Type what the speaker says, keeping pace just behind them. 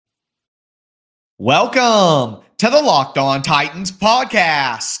Welcome to the Locked On Titans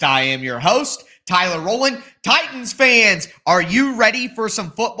podcast. I am your host, Tyler Rowland. Titans fans, are you ready for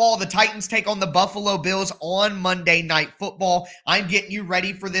some football? The Titans take on the Buffalo Bills on Monday Night Football. I'm getting you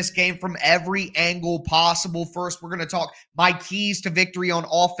ready for this game from every angle possible. First, we're going to talk my keys to victory on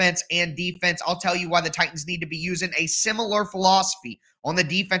offense and defense. I'll tell you why the Titans need to be using a similar philosophy on the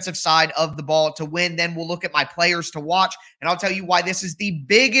defensive side of the ball to win. Then we'll look at my players to watch, and I'll tell you why this is the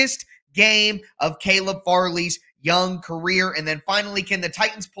biggest game of Caleb Farley's young career. And then finally, can the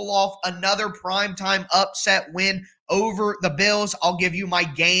Titans pull off another primetime upset win over the Bills? I'll give you my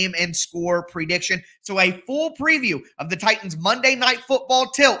game and score prediction. So a full preview of the Titans Monday Night Football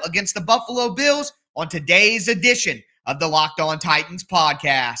tilt against the Buffalo Bills on today's edition of the Locked On Titans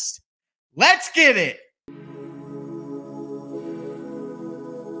podcast. Let's get it.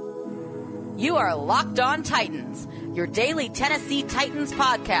 You are Locked On Titans, your daily Tennessee Titans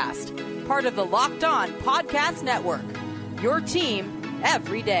podcast, part of the Locked On Podcast Network, your team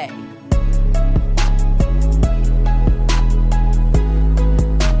every day.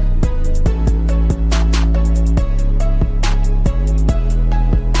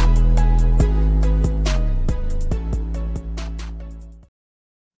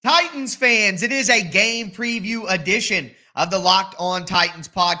 Titans fans, it is a game preview edition of the Locked On Titans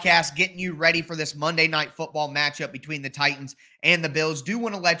podcast, getting you ready for this Monday Night Football matchup between the Titans and the Bills. Do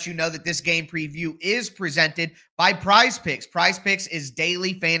want to let you know that this game preview is presented by Prize Picks. Prize Picks is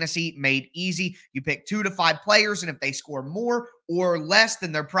daily fantasy made easy. You pick 2 to 5 players, and if they score more or less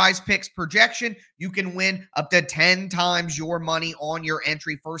than their Prize Picks projection, you can win up to 10 times your money on your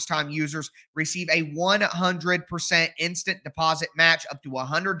entry. First-time users receive a 100% instant deposit match up to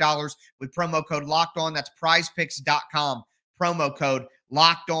 $100 with promo code Locked On. That's prizepicks.com. Promo code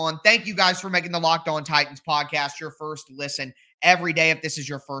Locked On. Thank you guys for making the Locked On Titans podcast your first listen every day. If this is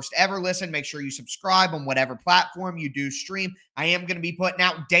your first ever listen, make sure you subscribe on whatever platform you do stream. I am going to be putting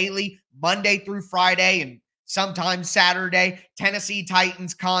out daily, Monday through Friday, and sometimes Saturday, Tennessee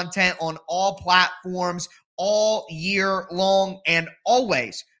Titans content on all platforms all year long and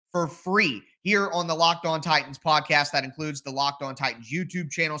always for free here on the Locked On Titans podcast. That includes the Locked On Titans YouTube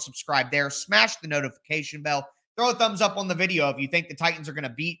channel. Subscribe there. Smash the notification bell. Throw a thumbs up on the video if you think the Titans are going to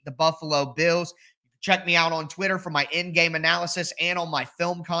beat the Buffalo Bills. Check me out on Twitter for my in-game analysis and on my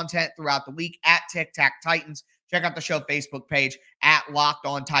film content throughout the week at Tic Tac Titans. Check out the show Facebook page at Locked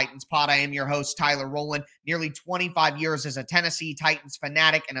On Titans Pod. I am your host, Tyler Rowland. Nearly 25 years as a Tennessee Titans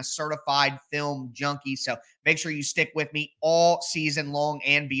fanatic and a certified film junkie. So make sure you stick with me all season long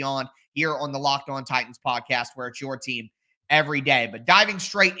and beyond here on the Locked On Titans podcast, where it's your team every day. But diving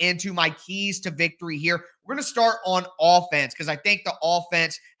straight into my keys to victory here, we're going to start on offense because I think the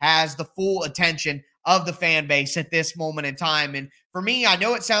offense has the full attention of the fan base at this moment in time. And for me, I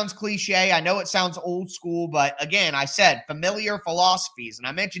know it sounds cliche. I know it sounds old school, but again, I said familiar philosophies, and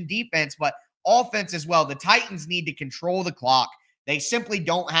I mentioned defense, but offense as well. The Titans need to control the clock. They simply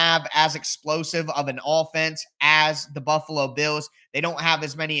don't have as explosive of an offense as the Buffalo Bills. They don't have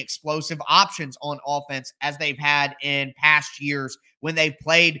as many explosive options on offense as they've had in past years when they've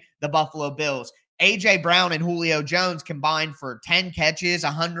played the Buffalo Bills. A.J. Brown and Julio Jones combined for 10 catches,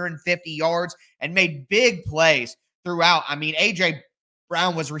 150 yards, and made big plays throughout. I mean, A.J.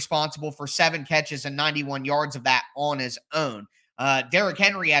 Brown was responsible for 7 catches and 91 yards of that on his own. Derrick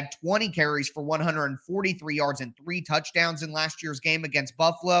Henry had 20 carries for 143 yards and 3 touchdowns in last year's game against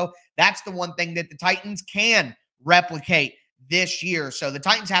Buffalo. That's the one thing that the Titans can replicate this year. So the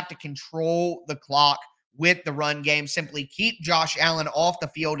Titans have to control the clock with the run game. Simply keep Josh Allen off the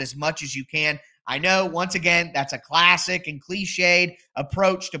field as much as you can. I know, once again, that's a classic and cliched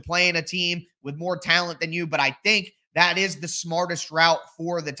approach to playing a team with more talent than you, but I think that is the smartest route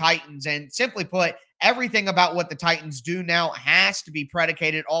for the Titans. And simply put, everything about what the Titans do now has to be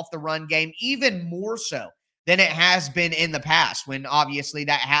predicated off the run game, even more so than it has been in the past, when obviously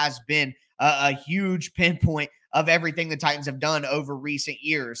that has been a huge pinpoint of everything the Titans have done over recent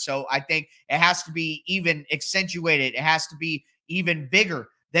years. So I think it has to be even accentuated. It has to be even bigger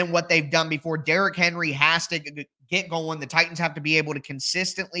than what they've done before. Derrick Henry has to get going. The Titans have to be able to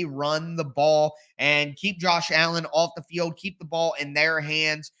consistently run the ball and keep Josh Allen off the field, keep the ball in their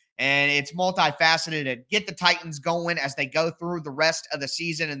hands. And it's multifaceted to get the Titans going as they go through the rest of the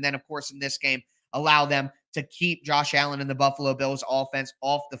season. And then, of course, in this game, allow them to keep Josh Allen and the Buffalo Bills offense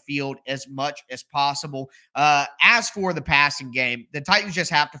off the field as much as possible. As for the passing game, the Titans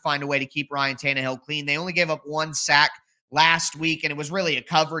just have to find a way to keep Ryan Tannehill clean. They only gave up 1 sack last week, and it was really a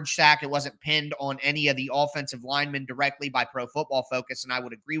coverage sack. It wasn't pinned on any of the offensive linemen directly by Pro Football Focus, and I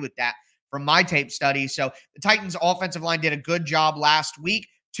would agree with that from my tape study. So the Titans offensive line did a good job last week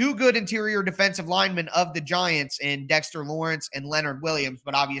two good interior defensive linemen of the Giants in Dexter Lawrence and Leonard Williams,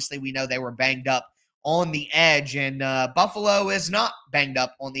 but obviously we know they were banged up on the edge, and Buffalo is not banged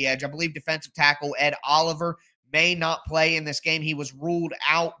up on the edge. I believe defensive tackle Ed Oliver may not play in this game. He was ruled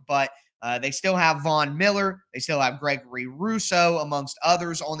out, but they still have Von Miller. They still have Gregory Rousseau, amongst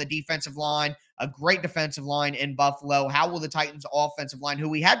others, on the defensive line. A great defensive line in Buffalo. How will the Titans' offensive line, who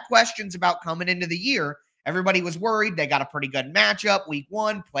we had questions about coming into the year, everybody was worried. They got a pretty good matchup week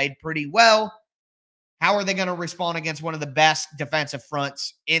one, played pretty well. How are they going to respond against one of the best defensive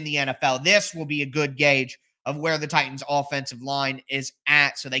fronts in the NFL? This will be a good gauge of where the Titans' offensive line is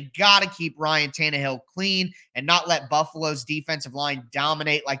at. So they got to keep Ryan Tannehill clean and not let Buffalo's defensive line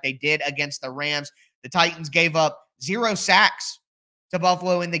dominate like they did against the Rams. The Titans gave up 0 sacks to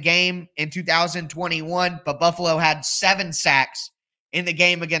Buffalo in the game in 2021, but Buffalo had 7 sacks in the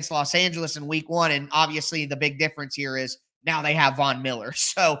game against Los Angeles in week one. And obviously the big difference here is now they have Von Miller.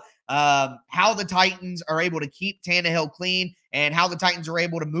 So how the Titans are able to keep Tannehill clean and how the Titans are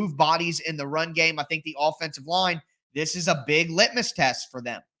able to move bodies in the run game. I think the offensive line, this is a big litmus test for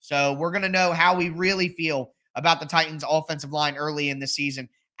them. So we're going to know how we really feel about the Titans offensive line early in the season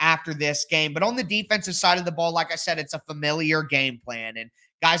after this game. But on the defensive side of the ball, like I said, it's a familiar game plan. And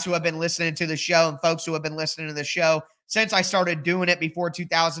guys who have been listening to the show and folks who have been listening to the show since I started doing it before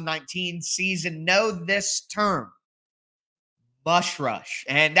 2019 season know this term. Mush rush.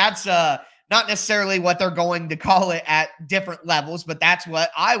 And that's not necessarily what they're going to call it at different levels, but that's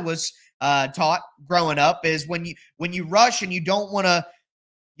what I was taught growing up is when you rush and you don't want to,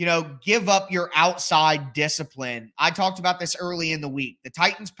 give up your outside discipline. I talked about this early in the week. The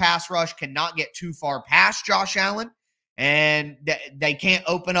Titans pass rush cannot get too far past Josh Allen, and they can't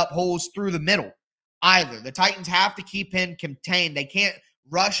open up holes through the middle either. The Titans have to keep him contained. They can't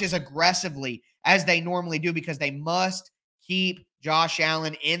rush as aggressively as they normally do because they must keep Josh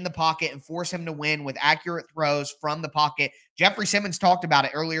Allen in the pocket and force him to win with accurate throws from the pocket. Jeffrey Simmons talked about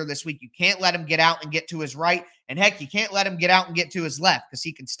it earlier this week. You can't let him get out and get to his right. And heck, you can't let him get out and get to his left because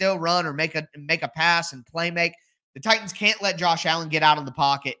he can still run or make a pass and play make. The Titans can't let Josh Allen get out of the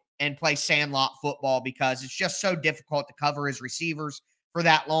pocket and play sandlot football because it's just so difficult to cover his receivers for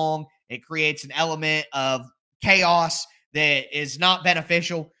that long. It creates an element of chaos that is not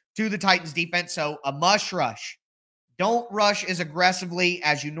beneficial to the Titans defense. So a must rush. Don't rush as aggressively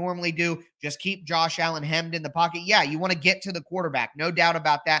as you normally do. Just keep Josh Allen hemmed in the pocket. Yeah, you want to get to the quarterback. No doubt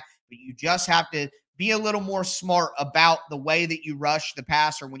about that. But you just have to be a little more smart about the way that you rush the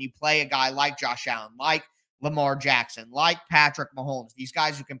passer when you play a guy like Josh Allen, like Lamar Jackson, like Patrick Mahomes. These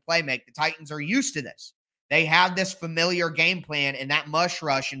guys who can play make. The Titans are used to this. They have this familiar game plan, and that mush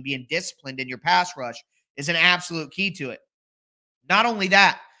rush and being disciplined in your pass rush is an absolute key to it. Not only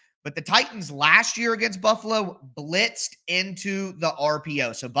that, but the Titans last year against Buffalo blitzed into the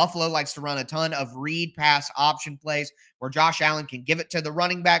RPO. So Buffalo likes to run a ton of read pass option plays where Josh Allen can give it to the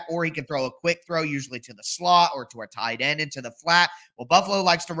running back or he can throw a quick throw, usually to the slot or to a tight end into the flat. Well, Buffalo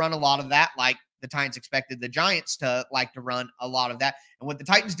likes to run a lot of that, like the Titans expected the Giants to like to run a lot of that. And what the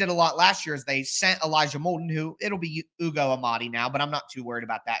Titans did a lot last year is they sent Elijah Molden, who it'll be Ugo Amadi now, but I'm not too worried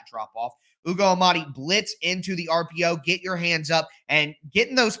about that drop off. Ugo Amadi blitz into the RPO, get your hands up and get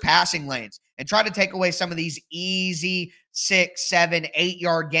in those passing lanes and try to take away some of these easy 6, 7,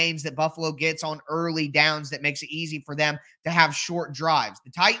 8-yard gains that Buffalo gets on early downs that makes it easy for them to have short drives.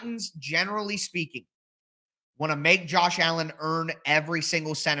 The Titans, generally speaking, want to make Josh Allen earn every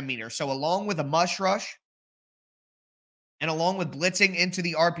single centimeter. So along with a mush rush and along with blitzing into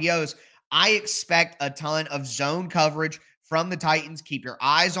the RPOs, I expect a ton of zone coverage from the Titans. Keep your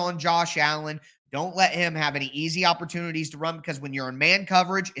eyes on Josh Allen. Don't let him have any easy opportunities to run because when you're in man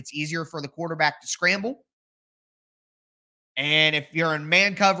coverage, it's easier for the quarterback to scramble. And if you're in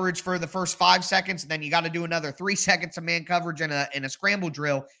man coverage for the first 5 seconds, then you got to do another 3 seconds of man coverage in a scramble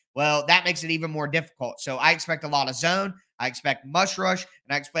drill. Well, that makes it even more difficult. So I expect a lot of zone. I expect mush rush,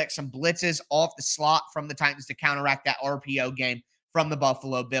 and I expect some blitzes off the slot from the Titans to counteract that RPO game from the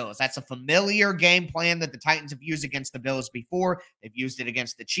Buffalo Bills. That's a familiar game plan that the Titans have used against the Bills before. They've used it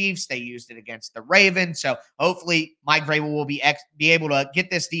against the Chiefs. They used it against the Ravens. So hopefully Mike Vrabel will be able to get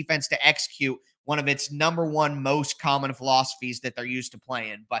this defense to execute one of its number one most common philosophies that they're used to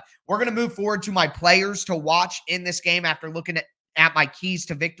playing. But we're going to move forward to my players to watch in this game after looking at my keys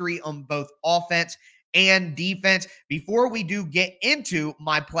to victory on both offense and defense. Before we do get into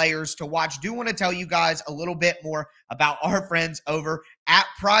my players to watch, do want to tell you guys a little bit more about our friends over at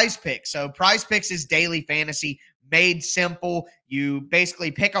Prize Picks. So Prize Picks is daily fantasy made simple. You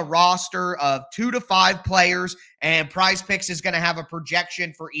basically pick a roster of 2 to 5 players, and Prize Picks is going to have a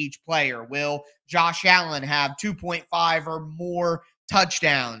projection for each player. Will Josh Allen have 2.5 or more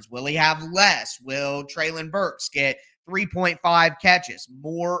touchdowns? Will he have less? Will Traylon Burks get 3.5 catches,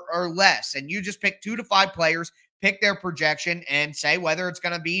 more or less? And you just pick 2 to 5 players, pick their projection, and say whether it's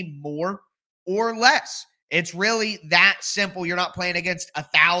going to be more or less. It's really that simple. You're not playing against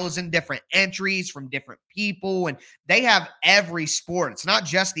 1,000 different entries from different people, and they have every sport. It's not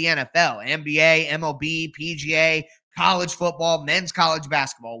just the NFL, NBA, MLB, PGA, college football, men's college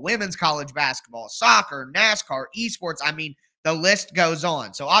basketball, women's college basketball, soccer, NASCAR, esports. I mean, the list goes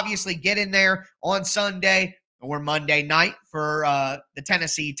on. So obviously get in there on Sunday or Monday night for the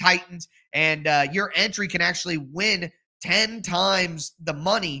Tennessee Titans, and your entry can actually win 10 times the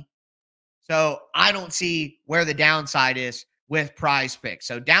money. So I don't see where the downside is with Prize Picks.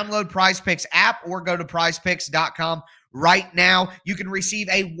 So download Prize Picks app or go to prizepicks.com right now. You can receive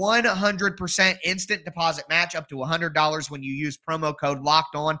a 100% instant deposit match up to $100 when you use promo code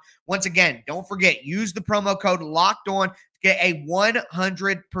Locked On. Once again, don't forget, use the promo code Locked On to get a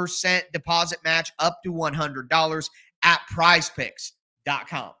 100% deposit match up to $100 at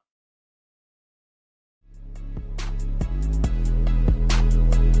prizepicks.com.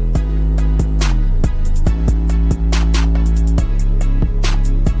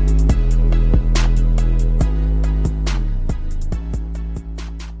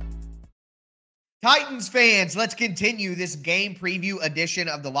 Titans fans, let's continue this game preview edition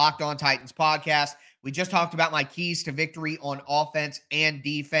of the Locked On Titans podcast. We just talked about my keys to victory on offense and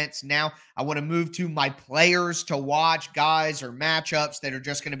defense. Now I want to move to my players to watch, guys, or matchups that are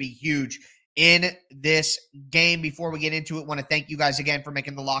just going to be huge in this game. Before we get into it, I want to thank you guys again for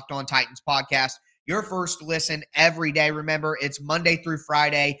making the Locked On Titans podcast your first listen every day. Remember, it's Monday through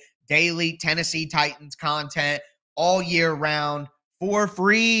Friday, daily Tennessee Titans content all year round for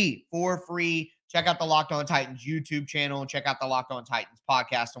free. Check out the Locked On Titans YouTube channel and check out the Locked On Titans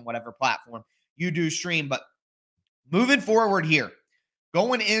podcast on whatever platform you do stream. But moving forward here,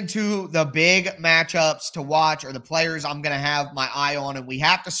 going into the big matchups to watch or the players I'm going to have my eye on, and we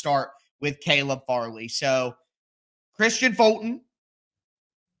have to start with Caleb Farley. So Kristian Fulton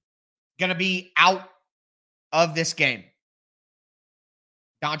going to be out of this game.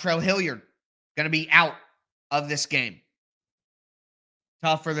 Dontrell Hilliard going to be out of this game.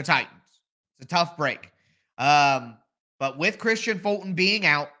 Tough for the Titans. It's a tough break. But with Kristian Fulton being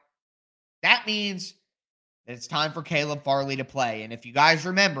out, that means that it's time for Caleb Farley to play. And if you guys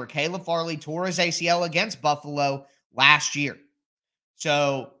remember, Caleb Farley tore his ACL against Buffalo last year.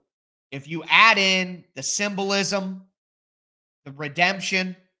 So if you add in the symbolism, the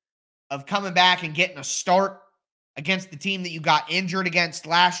redemption of coming back and getting a start against the team that you got injured against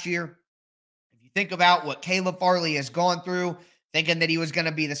last year, if you think about what Caleb Farley has gone through, thinking that he was going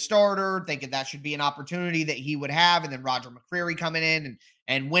to be the starter, thinking that should be an opportunity that he would have, and then Roger McCreary coming in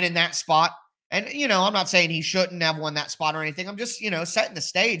and winning that spot. And, I'm not saying he shouldn't have won that spot or anything. I'm just, setting the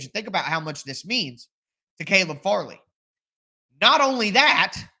stage and think about how much this means to Caleb Farley. Not only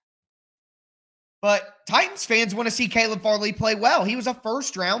that, but Titans fans want to see Caleb Farley play well. He was a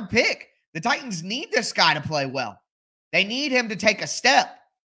first-round pick. The Titans need this guy to play well. They need him to take a step.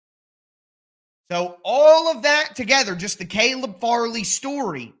 So all of that together, just the Caleb Farley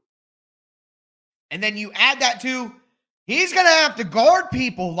story, and then you add that to, he's going to have to guard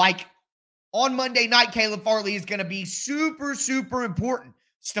people. Like on Monday night, Caleb Farley is going to be super, super important.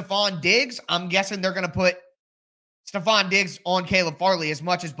 Stephon Diggs, I'm guessing they're going to put Stephon Diggs on Caleb Farley as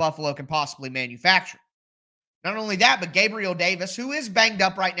much as Buffalo can possibly manufacture. Not only that, but Gabriel Davis, who is banged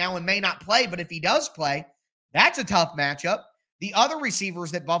up right now and may not play, but if he does play, that's a tough matchup. The other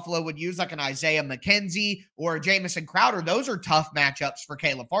receivers that Buffalo would use, like an Isaiah McKenzie or a Jamison Crowder, those are tough matchups for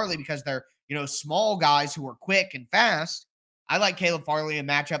Caleb Farley because they're, small guys who are quick and fast. I like Caleb Farley in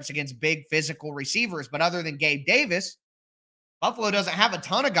matchups against big physical receivers, but other than Gabe Davis, Buffalo doesn't have a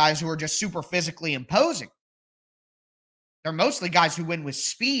ton of guys who are just super physically imposing. They're mostly guys who win with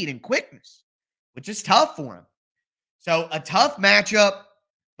speed and quickness, which is tough for him. So a tough matchup,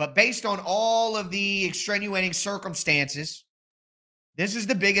 but based on all of the extenuating circumstances, this is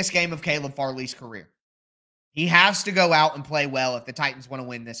the biggest game of Caleb Farley's career. He has to go out and play well if the Titans want to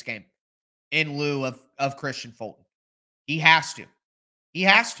win this game in lieu of Kristian Fulton. He has to.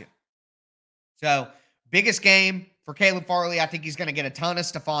 So, biggest game for Caleb Farley. I think he's going to get a ton of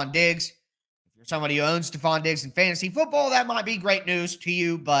Stephon Diggs. If you're somebody who owns Stephon Diggs in fantasy football, that might be great news to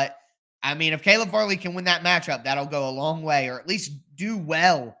you. But, if Caleb Farley can win that matchup, that'll go a long way, or at least do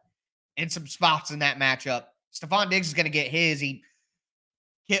well in some spots in that matchup. Stephon Diggs is going to get his. He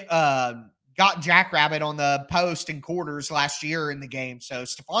got Jackrabbit on the post and quarters last year in the game. So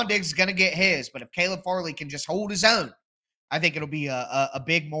Stephon Diggs is going to get his. But if Caleb Farley can just hold his own, I think it'll be a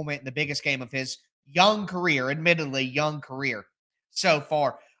big moment in the biggest game of his young career, admittedly young career. so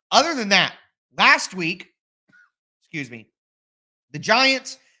far. Other than that, last week, the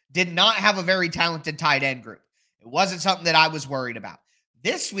Giants did not have a very talented tight end group. It wasn't something that I was worried about.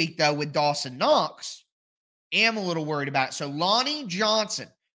 This week, though, with Dawson Knox, I am a little worried about it. So Lonnie Johnson,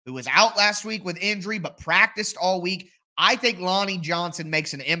 who was out last week with injury but practiced all week, I think Lonnie Johnson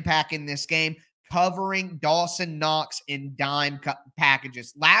makes an impact in this game, covering Dawson Knox in dime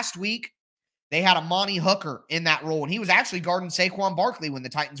packages. Last week, they had Amani Hooker in that role, and he was actually guarding Saquon Barkley when the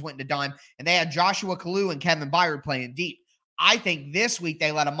Titans went into dime, and they had Joshua Kalu and Kevin Byard playing deep. I think this week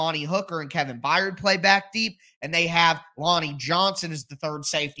they let Amani Hooker and Kevin Byard play back deep, and they have Lonnie Johnson as the third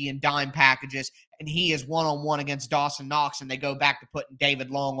safety in dime packages, and he is one-on-one against Dawson Knox, and they go back to putting David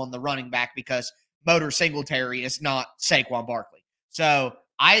Long on the running back because Motor Singletary is not Saquon Barkley. So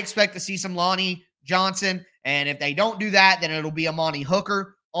I expect to see some Lonnie Johnson, and if they don't do that, then it'll be Amani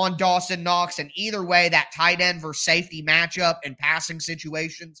Hooker on Dawson Knox, and either way, that tight end versus safety matchup and passing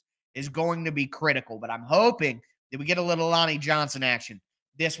situations is going to be critical, but I'm hoping that we get a little Lonnie Johnson action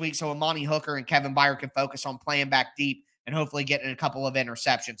this week so Amani Hooker and Kevin Byard can focus on playing back deep and hopefully getting a couple of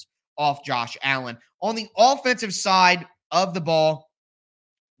interceptions off Josh Allen. On the offensive side of the ball,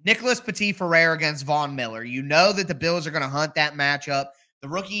 Nicholas Petit-Frere against Von Miller. You know that the Bills are going to hunt that matchup. The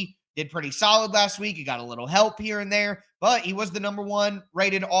rookie did pretty solid last week. He got a little help here and there, but he was the number one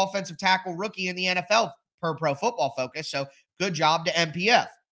rated offensive tackle rookie in the NFL per Pro Football Focus, so good job to MPF.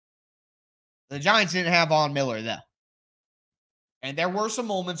 The Giants didn't have Von Miller, though. And there were some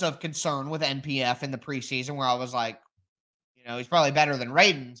moments of concern with NPF in the preseason where I was like, he's probably better than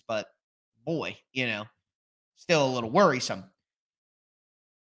Ravens, but boy, still a little worrisome.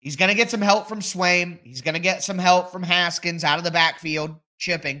 He's going to get some help from Swaim. He's going to get some help from Haskins out of the backfield,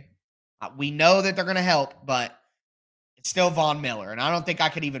 chipping. We know that they're going to help, but it's still Von Miller. And I don't think I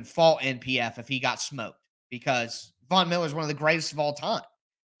could even fault NPF if he got smoked because Von Miller is one of the greatest of all time.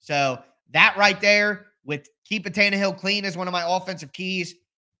 So that right there with keeping Tannehill clean is one of my offensive keys.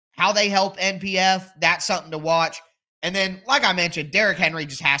 How they help NPF, that's something to watch. And then, like I mentioned, Derrick Henry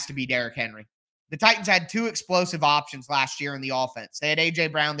just has to be Derrick Henry. The Titans had two explosive options last year in the offense. They had A.J.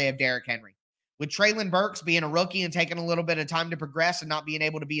 Brown, they have Derrick Henry. With Treylon Burks being a rookie and taking a little bit of time to progress and not being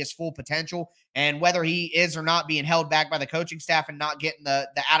able to be his full potential, and whether he is or not being held back by the coaching staff and not getting the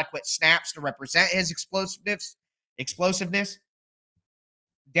adequate snaps to represent his explosiveness,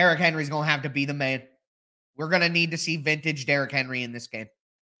 Derrick Henry's going to have to be the man. We're going to need to see vintage Derrick Henry in this game.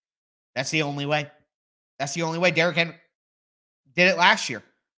 That's the only way. That's the only way. Derrick Henry did it last year.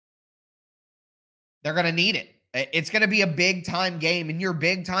 They're going to need it. It's going to be a big-time game, and your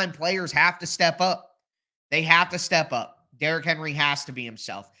big-time players have to step up. They have to step up. Derrick Henry has to be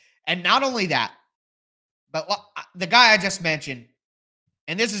himself. And not only that, but the guy I just mentioned,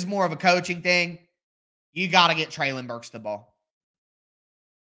 and this is more of a coaching thing, you got to get Treylon Burks the ball.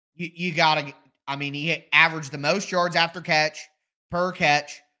 You got to he averaged the most yards per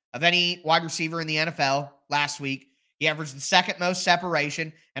catch of any wide receiver in the NFL last week. He averaged the second most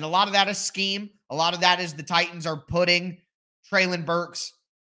separation, and a lot of that is scheme. A lot of that is the Titans are putting Treylon Burks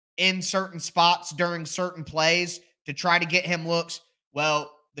in certain spots during certain plays to try to get him looks.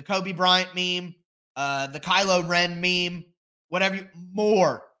 Well, the Kobe Bryant meme, the Kylo Ren meme, whatever,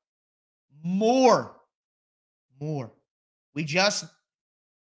 more.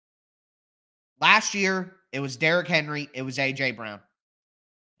 Last year, it was Derrick Henry, it was A.J. Brown.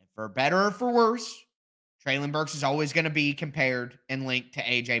 And for better or for worse, Treylon Burks is always going to be compared and linked to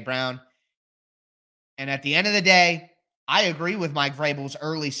A.J. Brown. And at the end of the day, I agree with Mike Vrabel's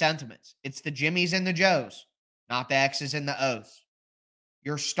early sentiments. It's the Jimmies and the Joes, not the X's and the O's.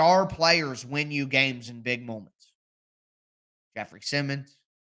 Your star players win you games in big moments. Jeffrey Simmons,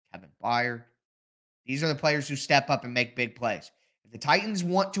 Kevin Byard. These are the players who step up and make big plays. If the Titans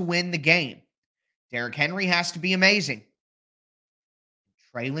want to win the game, Derrick Henry has to be amazing.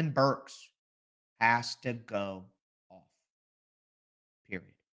 Treylon Burks has to go off.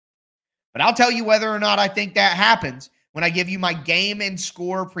 Period. But I'll tell you whether or not I think that happens when I give you my game and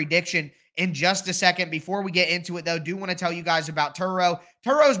score prediction in just a second. Before we get into it, though, do want to tell you guys about Turo.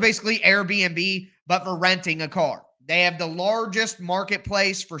 Turo is basically Airbnb, but for renting a car. They have the largest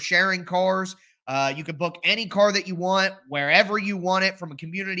marketplace for sharing cars. You can book any car that you want, wherever you want it, from a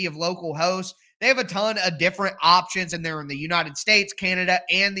community of local hosts. They have a ton of different options, and they're in the United States, Canada,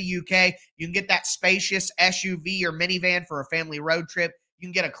 and the UK. You can get that spacious SUV or minivan for a family road trip. You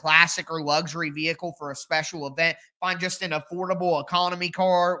can get a classic or luxury vehicle for a special event. Find just an affordable economy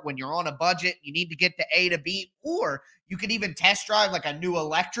car when you're on a budget. You need to get to A to B, or you could even test drive like a new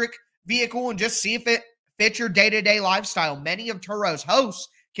electric vehicle and just see if it fits your day-to-day lifestyle. Many of Turo's hosts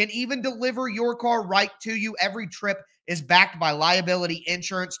can even deliver your car right to you. Every trip is backed by liability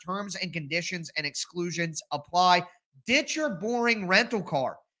insurance. Terms and conditions and exclusions apply. Ditch your boring rental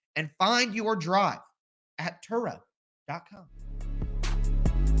car and find your drive at Turo.com.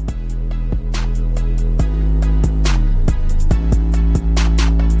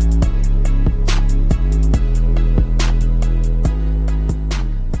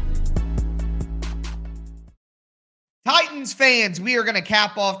 Titans fans, we are going to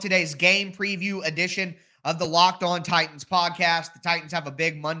cap off today's game preview edition of the Locked On Titans podcast. The Titans have a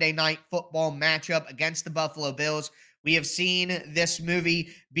big Monday night football matchup against the Buffalo Bills. We have seen this movie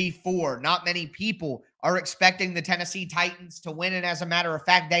before. Not many people are expecting the Tennessee Titans to win, and as a matter of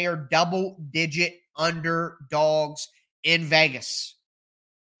fact, they are double-digit underdogs in Vegas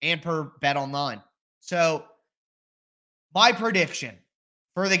and per BetOnline. So, my prediction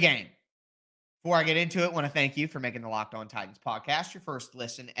for the game. Before I get into it, I want to thank you for making the Locked On Titans podcast your first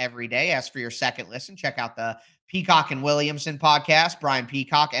listen every day. As for your second listen, check out the Peacock and Williamson podcast. Brian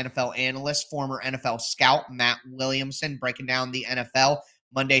Peacock, NFL analyst, former NFL scout, Matt Williamson, breaking down the NFL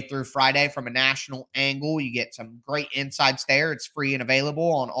Monday through Friday from a national angle. You get some great insights there. It's free and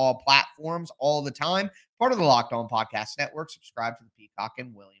available on all platforms all the time. Part of the Locked On Podcast Network. Subscribe to the Peacock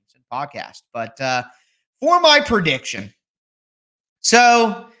and Williamson podcast. But for my prediction,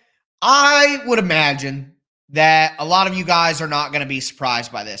 so I would imagine that a lot of you guys are not going to be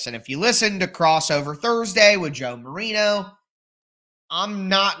surprised by this. And if you listen to Crossover Thursday with Joe Marino, I'm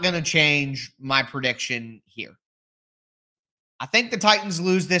not going to change my prediction here. I think the Titans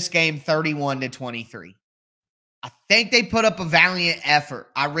lose this game 31-23. I think they put up a valiant effort.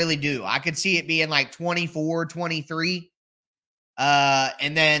 I really do. I could see it being like 24-23.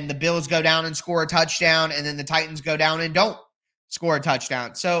 And then the Bills go down and score a touchdown, and then the Titans go down and don't score a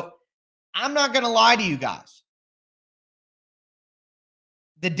touchdown. So I'm not going to lie to you guys.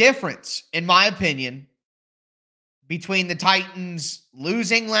 The difference, in my opinion, between the Titans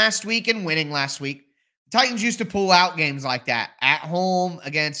losing last week and winning last week, the Titans used to pull out games like that at home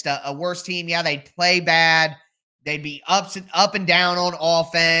against a worse team. Yeah, they'd play bad. They'd be up and down on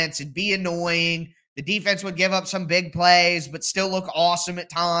offense. It'd be annoying. The defense would give up some big plays, but still look awesome at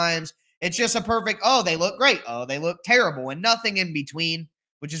times. It's just a perfect, oh, they look great. Oh, they look terrible, and nothing in between,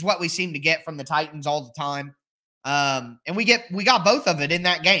 which is what we seem to get from the Titans all the time. And we got both of it in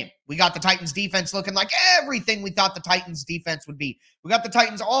that game. We got the Titans defense looking like everything we thought the Titans defense would be. We got the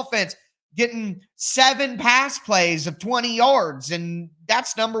Titans offense getting 7 pass plays of 20 yards, and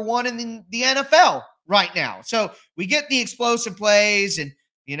that's number 1 in the NFL right now. So we get the explosive plays, and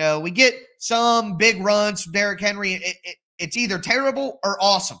we get some big runs from Derrick Henry. It's either terrible or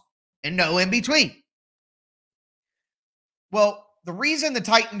awesome, and no in between. Well, the reason the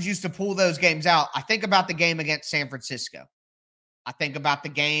Titans used to pull those games out, I think about the game against San Francisco. I think about the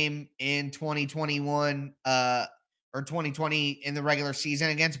game in 2021 or 2020 in the regular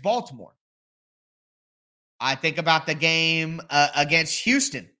season against Baltimore. I think about the game against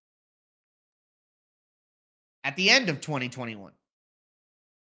Houston at the end of 2021.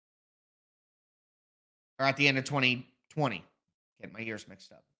 Or at the end of 2020. Getting my years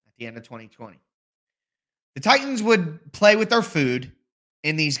mixed up. At the end of 2020. The Titans would play with their food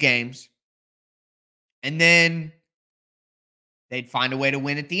in these games, and then they'd find a way to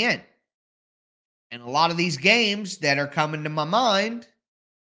win at the end. And a lot of these games that are coming to my mind,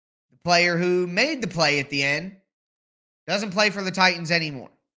 the player who made the play at the end doesn't play for the Titans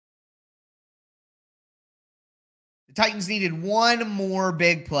anymore. The Titans needed one more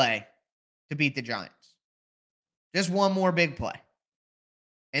big play to beat the Giants. Just one more big play.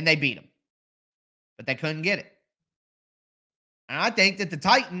 And they beat them. But they couldn't get it. And I think that the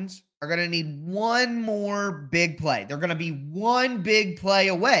Titans are going to need one more big play. They're going to be one big play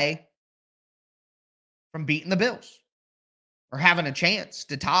away from beating the Bills or having a chance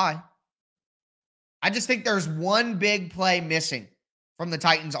to tie. I just think there's one big play missing from the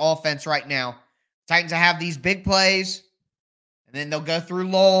Titans offense right now. Titans have these big plays, and then they'll go through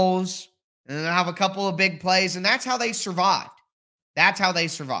lulls, and then they'll have a couple of big plays, and that's how they survived. That's how they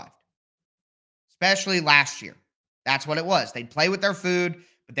survived. Especially last year. That's what it was. They'd play with their food,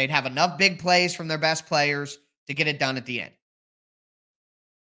 but they'd have enough big plays from their best players to get it done at the end.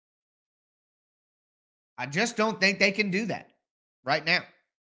 I just don't think they can do that right now.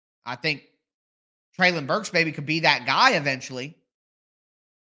 I think Treylon Burks maybe could be that guy eventually.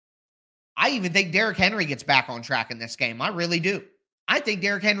 I even think Derrick Henry gets back on track in this game. I really do. I think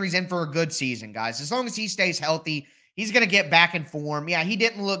Derrick Henry's in for a good season, guys. As long as he stays healthy, he's going to get back in form. Yeah, he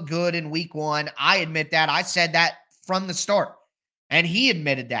didn't look good in week 1. I admit that. I said that from the start. And he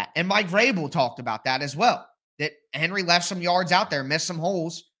admitted that. And Mike Vrabel talked about that as well. That Henry left some yards out there, missed some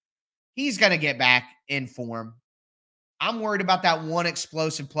holes. He's going to get back in form. I'm worried about that one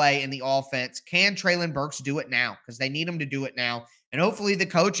explosive play in the offense. Can Treylon Burks do it now? Because they need him to do it now. And hopefully the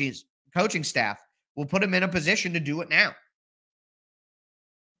coaching staff will put him in a position to do it now.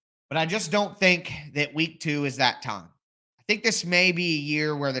 But I just don't think that week 2 is that time. I think this may be a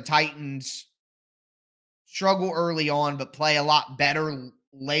year where the Titans struggle early on, but play a lot better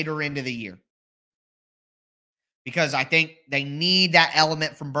later into the year. Because I think they need that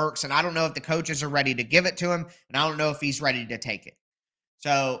element from Burks, and I don't know if the coaches are ready to give it to him, and I don't know if he's ready to take it.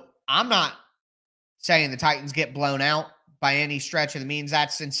 So I'm not saying the Titans get blown out by any stretch of the means.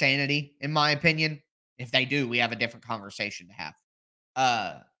 That's insanity, in my opinion. If they do, we have a different conversation to have.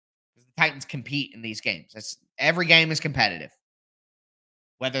 The Titans compete in these games. Every game is competitive,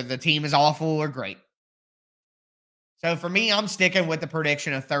 whether the team is awful or great. So for me, I'm sticking with the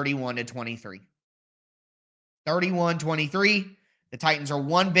prediction of 31-23. 31-23. The Titans are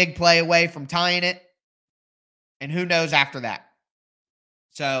one big play away from tying it. And who knows after that.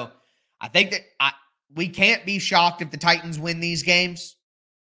 So I think that we can't be shocked if the Titans win these games.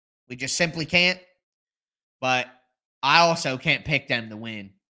 We just simply can't. But I also can't pick them to win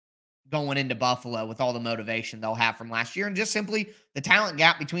going into Buffalo with all the motivation they'll have from last year and just simply the talent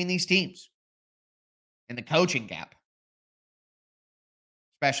gap between these teams and the coaching gap,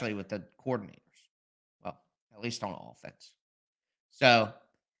 especially with the coordinators. Well, at least on offense. So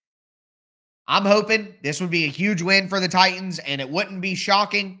I'm hoping this would be a huge win for the Titans, and it wouldn't be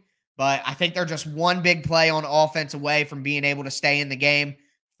shocking, but I think they're just one big play on offense away from being able to stay in the game.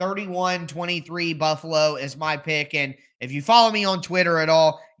 31-23 Buffalo is my pick, and if you follow me on Twitter at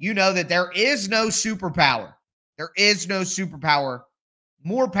all, you know that there is no superpower. There is no superpower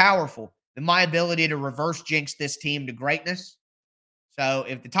more powerful than my ability to reverse jinx this team to greatness. So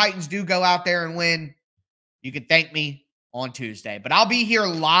if the Titans do go out there and win, you can thank me on Tuesday. But I'll be here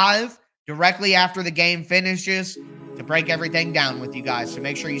live directly after the game finishes to break everything down with you guys. So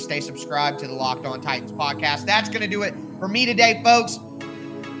make sure you stay subscribed to the Locked On Titans podcast. That's going to do it for me today, folks.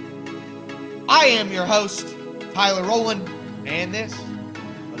 I am your host, Tyler Rowland, and this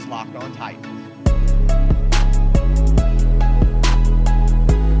was Locked On Titans.